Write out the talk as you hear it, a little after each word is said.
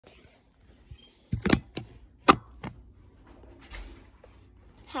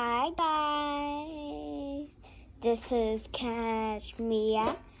Hi guys, this is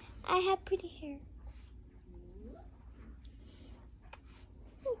Cashmere. I have pretty hair.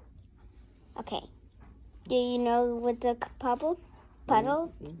 Okay, do you know what the puddles?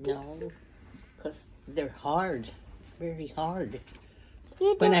 No, because they're hard. It's very hard.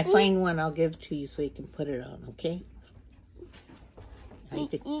 When I find one, I'll give it to you so you can put it on, okay? I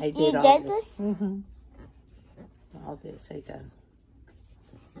did all this. All this I done.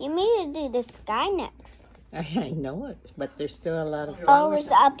 You made to do the sky next. I know it, but there's still a lot of Oh, flowers.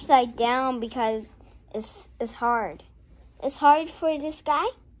 it's upside down because it's hard. It's hard for the sky?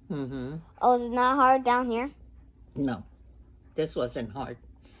 Oh, it's not hard down here? No, this wasn't hard.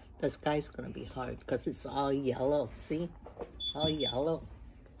 The sky's going to be hard because it's all yellow. See? It's all yellow.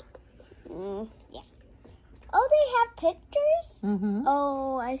 Yeah. Oh, they have pictures?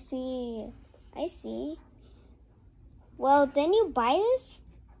 Oh, I see. I see. Well, then you buy this?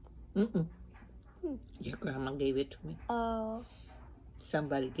 Your grandma gave it to me. Oh.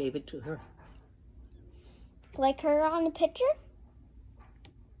 Somebody gave it to her. Like her on the picture?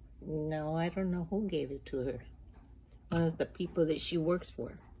 No, I don't know who gave it to her. One of the people that she works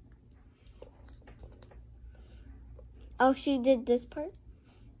for. Oh, she did this part?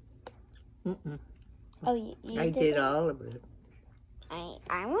 Oh, you I did all of it.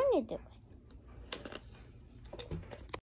 I want to do it.